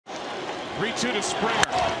3-2 to Springer.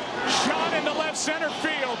 Shot into left center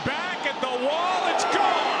field. Back at the wall. It's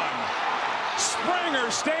gone. Springer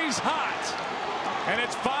stays hot. And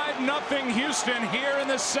it's 5-0 Houston here in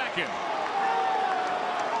the second.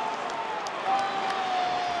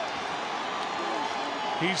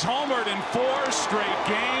 He's homered in 4 straight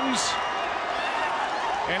games.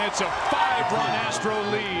 And it's a 5-run Astro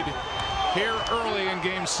lead here early in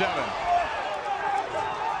Game 7.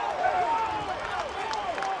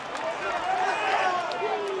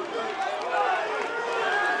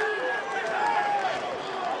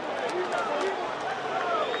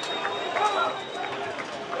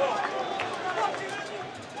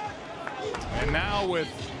 And now with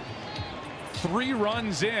 3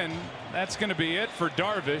 runs in, that's going to be it for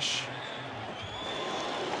Darvish.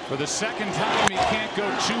 For the second time, he can't go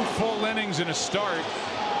 2 full innings in a start.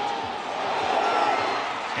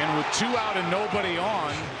 And with 2 out and nobody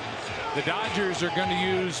on, the Dodgers are going to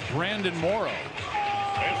use Brandon Morrow.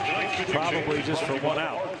 Probably just for 1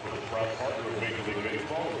 out.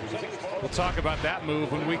 We'll talk about that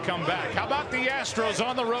move when we come back. How about the Astros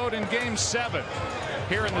on the road in Game 7?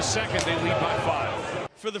 Here in the second, they lead by 5.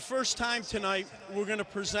 For the first time tonight, we're going to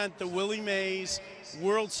present the Willie Mays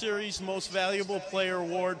World Series Most Valuable Player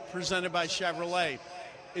Award presented by Chevrolet.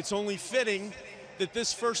 It's only fitting that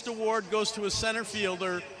this first award goes to a center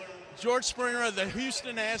fielder, George Springer of the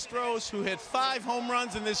Houston Astros, who hit 5 home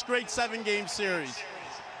runs in this great 7-game series.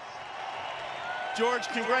 George,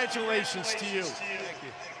 congratulations to you. Thank you.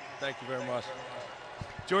 Thank you very much.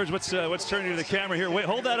 George, let's turn you to the camera here. Wait,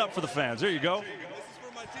 hold that up for the fans. There you go.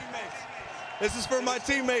 This is for my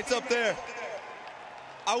teammates up there.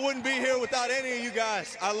 I wouldn't be here without any of you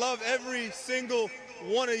guys. I love every single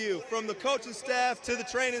one of you, from the coaching staff to the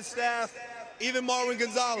training staff, even Marwin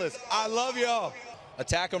Gonzalez. I love y'all.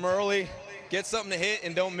 Attack him early, get something to hit,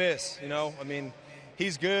 and don't miss. You know, I mean,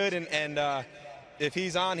 he's good, and if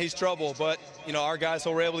he's on, he's trouble. But, you know, our guys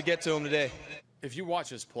were able to get to him today. If you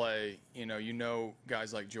watch us play, you know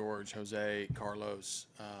guys like George, Jose, Carlos,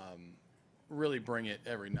 really bring it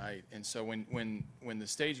every night. And so when the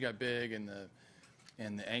stage got big and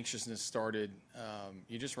the anxiousness started,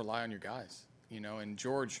 you just rely on your guys, you know. And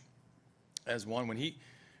George, as one, when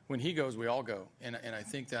he goes, we all go. And I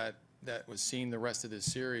think that was seen the rest of this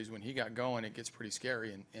series. When he got going, it gets pretty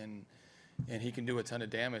scary, and he can do a ton of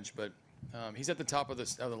damage. But he's at the top of the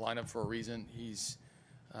lineup for a reason. He's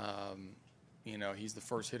you know, he's the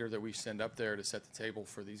first hitter that we send up there to set the table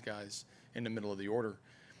for these guys in the middle of the order.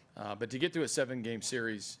 But to get to a 7-game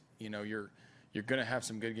series, you know, you're going to have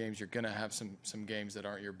some good games. You're going to have some games that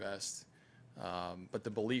aren't your best. But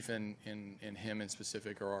the belief in him in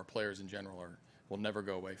specific, or our players in general, will never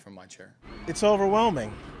go away from my chair. It's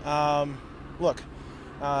overwhelming. Look,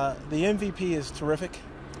 the MVP is terrific.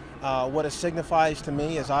 What it signifies to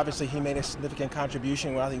me is obviously he made a significant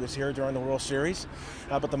contribution while he was here during the World Series.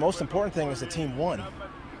 But the most important thing is the team won.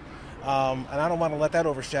 And I don't want to let that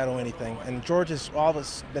overshadow anything. And George has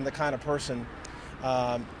always been the kind of person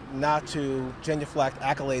not to genuflect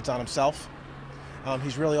accolades on himself.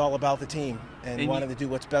 He's really all about the team and wanting to do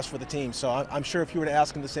what's best for the team. So I'm sure if you were to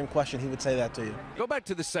ask him the same question, he would say that to you. Go back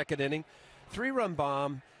to the second inning, 3-run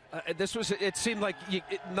bomb. It seemed like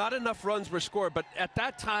not enough runs were scored, but at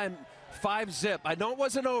that time, 5-zip. I know it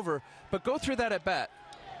wasn't over, but go through that at bat.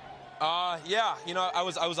 Yeah, you know, I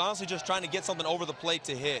was honestly just trying to get something over the plate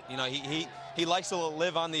to hit. You know, he likes to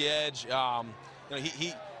live on the edge. You know,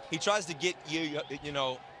 he tries to get you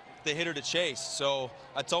know, the hitter to chase. So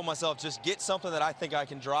I told myself, just get something that I think I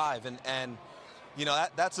can drive, and you know,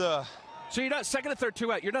 that's a. So you're not second and third,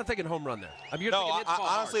 2 out. You're not thinking home run there. I mean, you're no, thinking hit the ball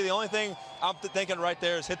honestly, hard. the only thing I'm thinking right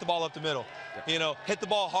there is hit the ball up the middle. Yeah. You know, hit the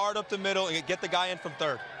ball hard up the middle and get the guy in from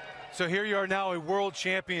third. So here you are now, a world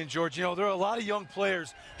champion, George. You know, there are a lot of young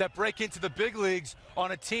players that break into the big leagues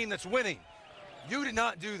on a team that's winning. You did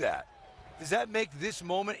not do that. Does that make this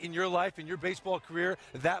moment in your life, in your baseball career,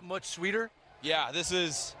 that much sweeter? Yeah, this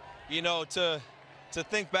is, you know, to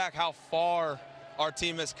think back how far our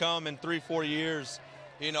team has come in 3-4 years.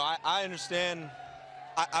 You know, I understand.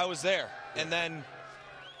 I was there, and then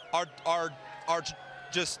our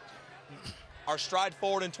stride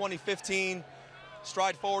forward in 2015,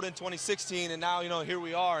 stride forward in 2016, and now, you know, here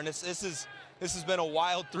we are, and this has been a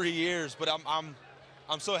wild 3 years, but I'm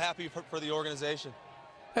so happy for the organization.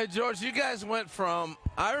 Hey, George, you guys went from,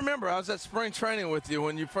 I remember I was at spring training with you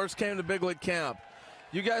when you first came to big league camp.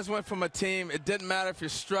 You guys went from a team, it didn't matter if you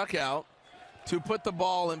struck out, to put the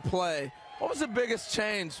ball in play. What was the biggest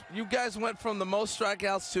change? You guys went from the most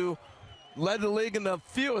strikeouts to led the league in the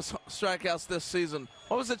fewest strikeouts this season.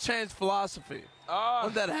 What was the change philosophy? When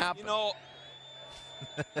did that happen? You know,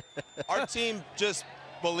 our team just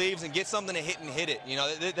believes and get something to hit and hit it. You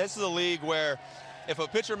know, this is a league where if a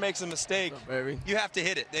pitcher makes a mistake, you have to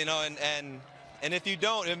hit it. You know, and if you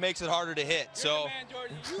don't, it makes it harder to hit. So,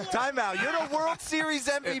 timeout. You're the World Series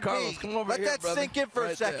MVP. Hey, Carlos, come over Let here, that brother. sink in for a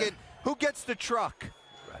Right second. there. Who gets the truck?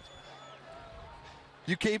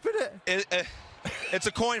 You keeping it? It's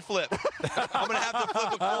a coin flip. I'm gonna have to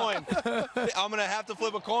flip a coin. I'm gonna have to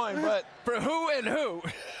flip a coin, but For who and who?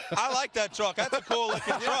 I like that truck. That's a cool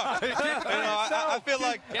looking truck. You know, I feel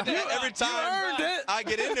like every time I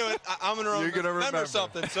get into it, I'm gonna remember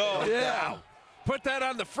something. So Yeah. Put that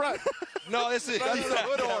on the front. no, this is That's a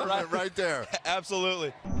good ornament right there.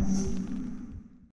 absolutely.